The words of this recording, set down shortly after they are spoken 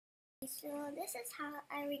So this is how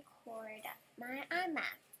I record my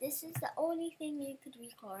iMac. This is the only thing you could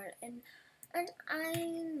record in an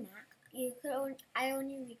iMac. I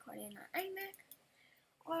only record in an iMac.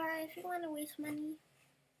 Or if you want to waste money,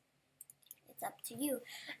 it's up to you.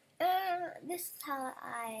 This is how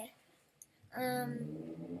I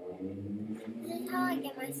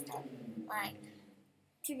get my stuff like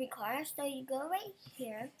to record. So you go right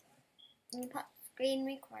here and put screen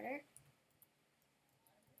recorder.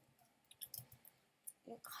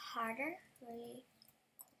 Recorder.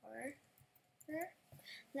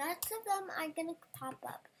 Lots of them are gonna pop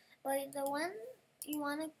up, but the one you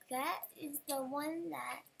wanna get is the one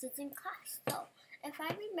that doesn't cost. So if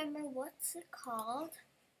I remember what's it called,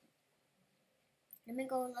 let me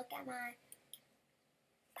go look at my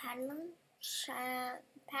pad launch.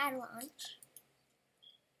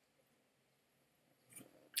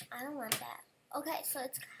 I don't want that. Okay, so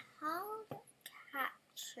it's called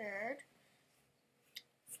captured.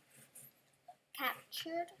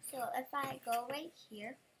 So if I go right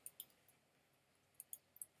here,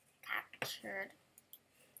 captured,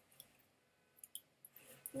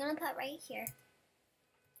 I'm gonna put right here,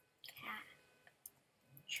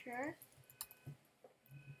 capture.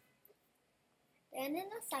 Then in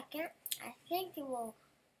a second, I think it will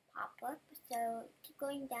pop up. So keep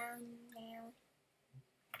going down.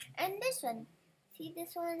 And this one, see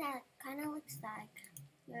this one that kind of looks like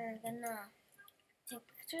you're gonna take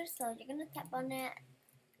pictures. So you're gonna tap on it.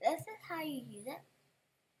 This is how you use it.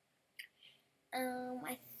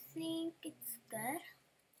 I think it's good,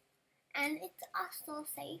 and it's also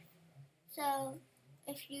safe. So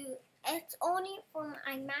it's only from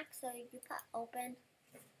iMac. So you put open.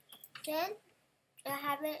 Then I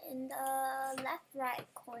have it in the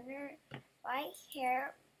right corner, right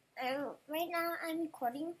here. And right now I'm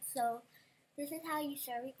recording, so this is how you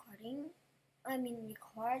start recording.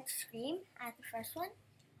 Record screen at the first one.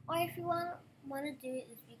 Or if you want to do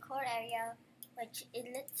is record area, which it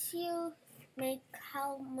lets you make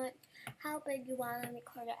how big you want to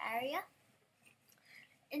record the area.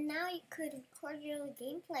 And now you could record your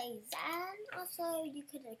gameplays, and also you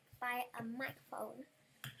could buy a microphone.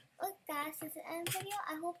 Look guys, this is the end video.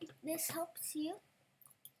 I hope this helps you.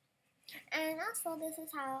 And also this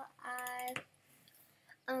is how I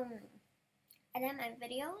edit my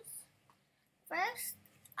videos. First,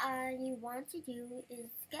 you want to do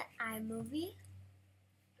is get iMovie.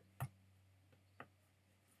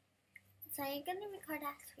 So you're gonna record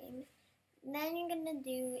that screen. Then you're gonna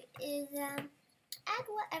do is add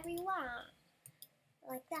whatever you want,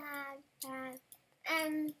 like that.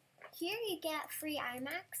 And here you get free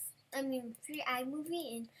free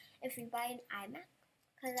iMovie, and if you buy an iMac,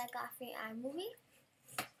 because I got free iMovie,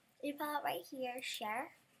 you put right here,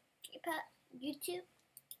 share, you put YouTube,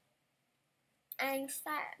 and you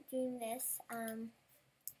start doing this. I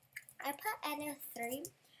put edit 3,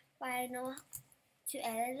 but I know to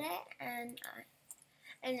edit it, and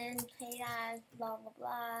then play that, blah blah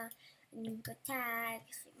blah, and you put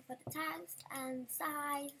tags, you put the tags and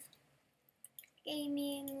size,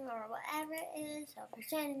 gaming or whatever it is, so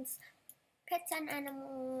percents, pets and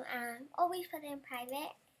animal, and always put it in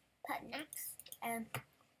private, put next, and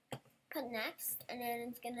then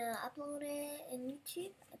it's gonna upload it in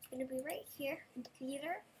YouTube. It's gonna be right here in the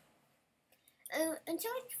theater.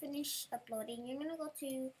 Until it's finished uploading, you're gonna go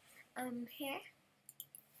to here.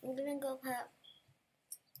 You're gonna go put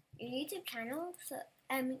your YouTube channel, so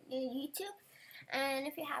your YouTube, and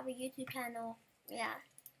if you have a YouTube channel, yeah,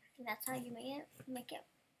 that's how you make it.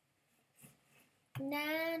 And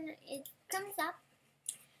then it comes up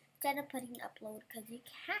instead of putting upload, because you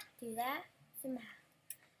can't do that somehow.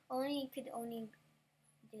 You could only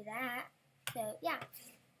do that. So yeah.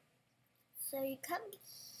 So you come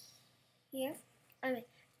here.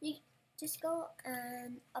 You just go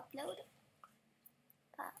and upload,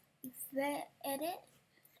 edit,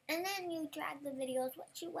 and then you drag the videos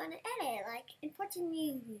what you want to edit, like important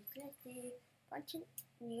news. Let's see, important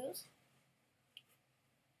news.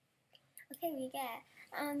 Okay, we get.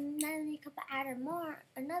 Then you could add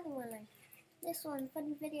another one like this one,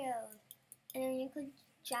 funny videos, and then you could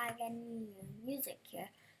drag any music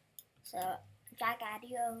here. So drag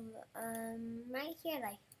audio right here,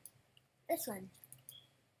 like this one.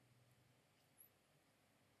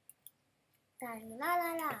 La la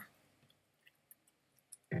la la.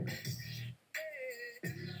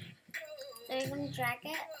 So you're gonna drag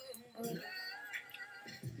it,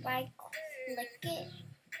 right click it,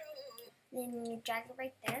 then you drag it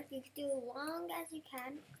right there. You can do as long as you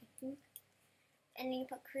can, and then you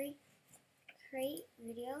put create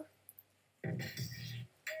video.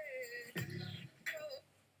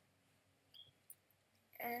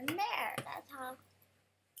 And there. how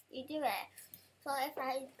you do it. So if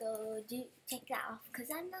I go take that off, because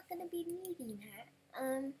I'm not gonna be needing it.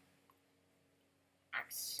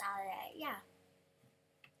 Actually, yeah.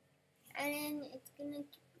 And then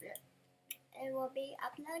it will be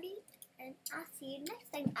uploaded, and I'll see you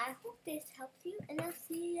next time. I hope this helps you, and I'll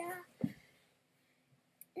see ya.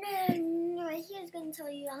 And right here is going to tell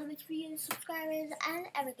you how much views, subscribers, and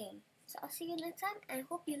everything. So I'll see you next time. I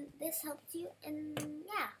hope this helps you. And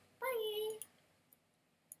yeah, bye.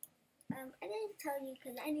 I didn't tell you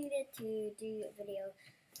because I needed to do a video.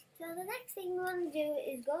 So the next thing you want to do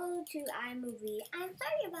is go to iMovie. I'm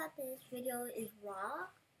sorry about this video is raw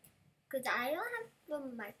because I don't have the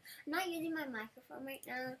mic. I'm not using my microphone right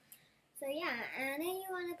now. So yeah, and then you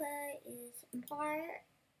want to put is import.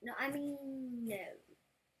 No.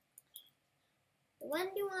 The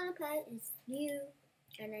one you want to put is new,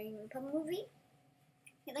 and then you want to put movie,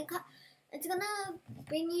 and then it's gonna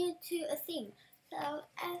bring you to a theme. So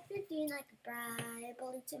if you're doing like a bright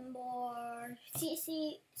bulletin board, I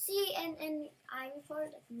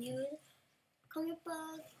report like news, comic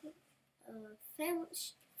book,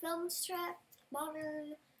 film strip,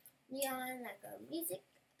 modern, neon, like a music,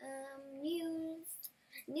 news,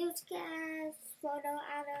 newscast, photo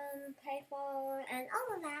album, paper, and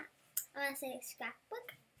all of that. I say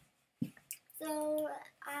scrapbook. So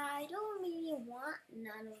I don't really want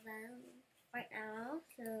none of them right now.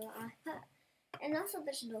 So I put, and also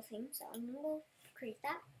there's no theme, so I'm gonna go create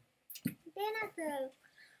that. Then at the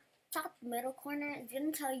top middle corner, it's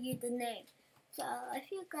gonna tell you the name. So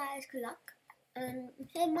if you guys click and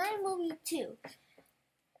say my movie 2,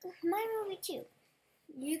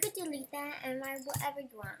 you could delete that and write whatever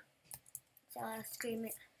you want. So I'll scream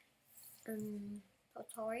it.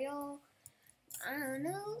 Tutorial. I don't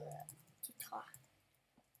know. Tutorial.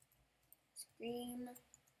 Scream.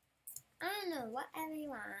 I don't know. Whatever you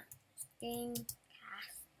want. Scream.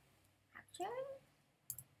 Capture.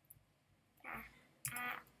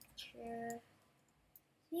 Capture.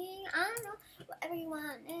 See, I don't know. Whatever you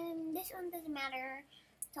want. And this one doesn't matter.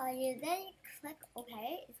 Tell you. Then you click OK.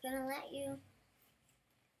 It's gonna let you.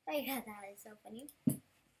 Sorry about that. It's so funny.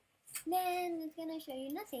 Then it's gonna show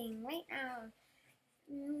you nothing right now.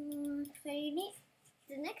 So you need,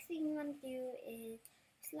 the next thing you want to do is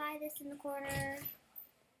slide this in the corner,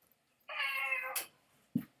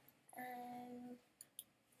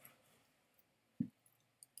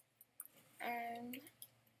 and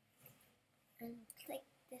click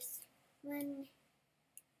this one.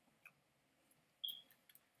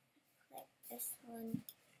 Click this one.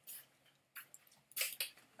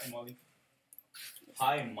 Hi, Molly.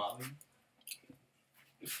 Hi, Molly.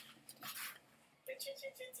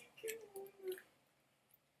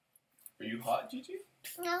 Are you hot, Gigi?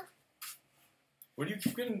 No. Where do you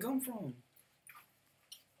keep getting gum from?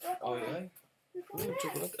 Oh, yeah?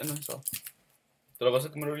 Chocolate. Ano ito? Ito na ba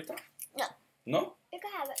sa comer ahorita? No. No? You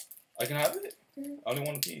can have it. I can have it? Mm-hmm. I only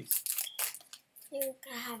want a piece. You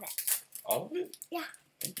can have it. All of it? Yeah.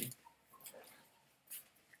 Thank you.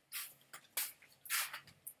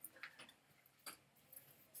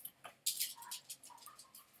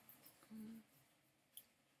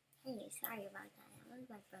 Hey, sorry about that. That was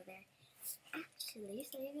my brother. Actually,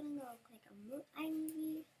 so you're gonna go click on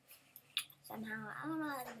iMovie. Somehow, I don't know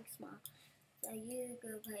how to make small. So you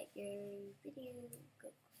go put your video,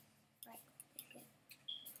 go right click it.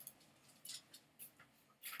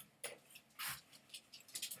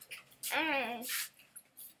 And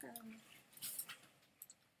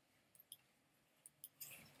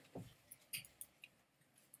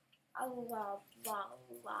wow.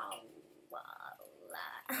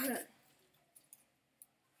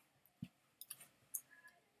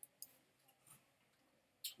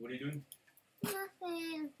 What are you doing?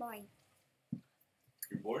 Nothing. Boring.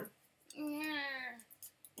 You're bored? Yeah.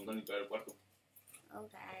 Punta ni al cuarto.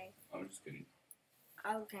 Okay. I'm just kidding.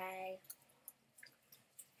 Okay.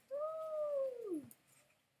 Woo.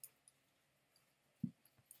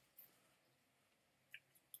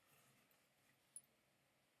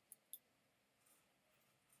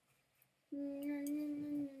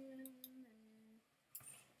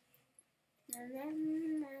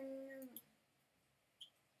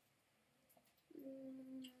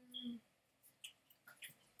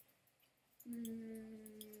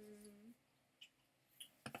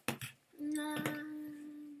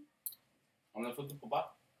 ¿Dónde fue tu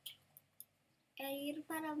papá? Ir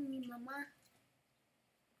para mi mamá.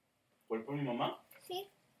 ¿Fue por mi mamá?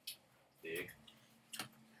 Sí. Sí.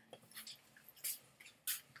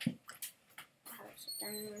 A ver si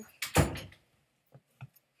están.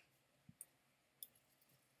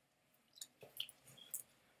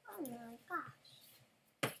 Oh my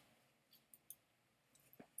gosh.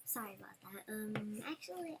 Sorry about that.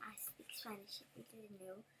 Actually, I speak Spanish if you didn't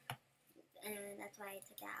know, and that's why I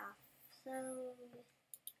took that off. So,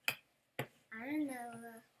 I don't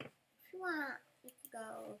know. If you want, you can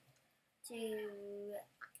go to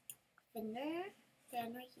Finder.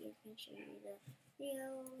 Then right here, it's going to show you the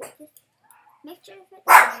video. Just make sure if it's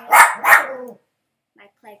there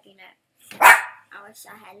by clicking it. I wish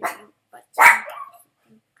I had a mute button.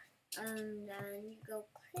 Then you go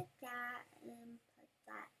click that and put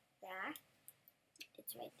that there.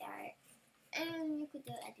 It's right there. And you could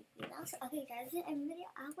do anything else. Okay guys, this is the video.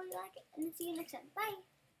 I hope you like it and see you next time. Bye.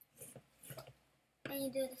 And you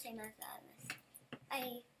do the same as the others.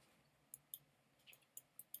 Bye.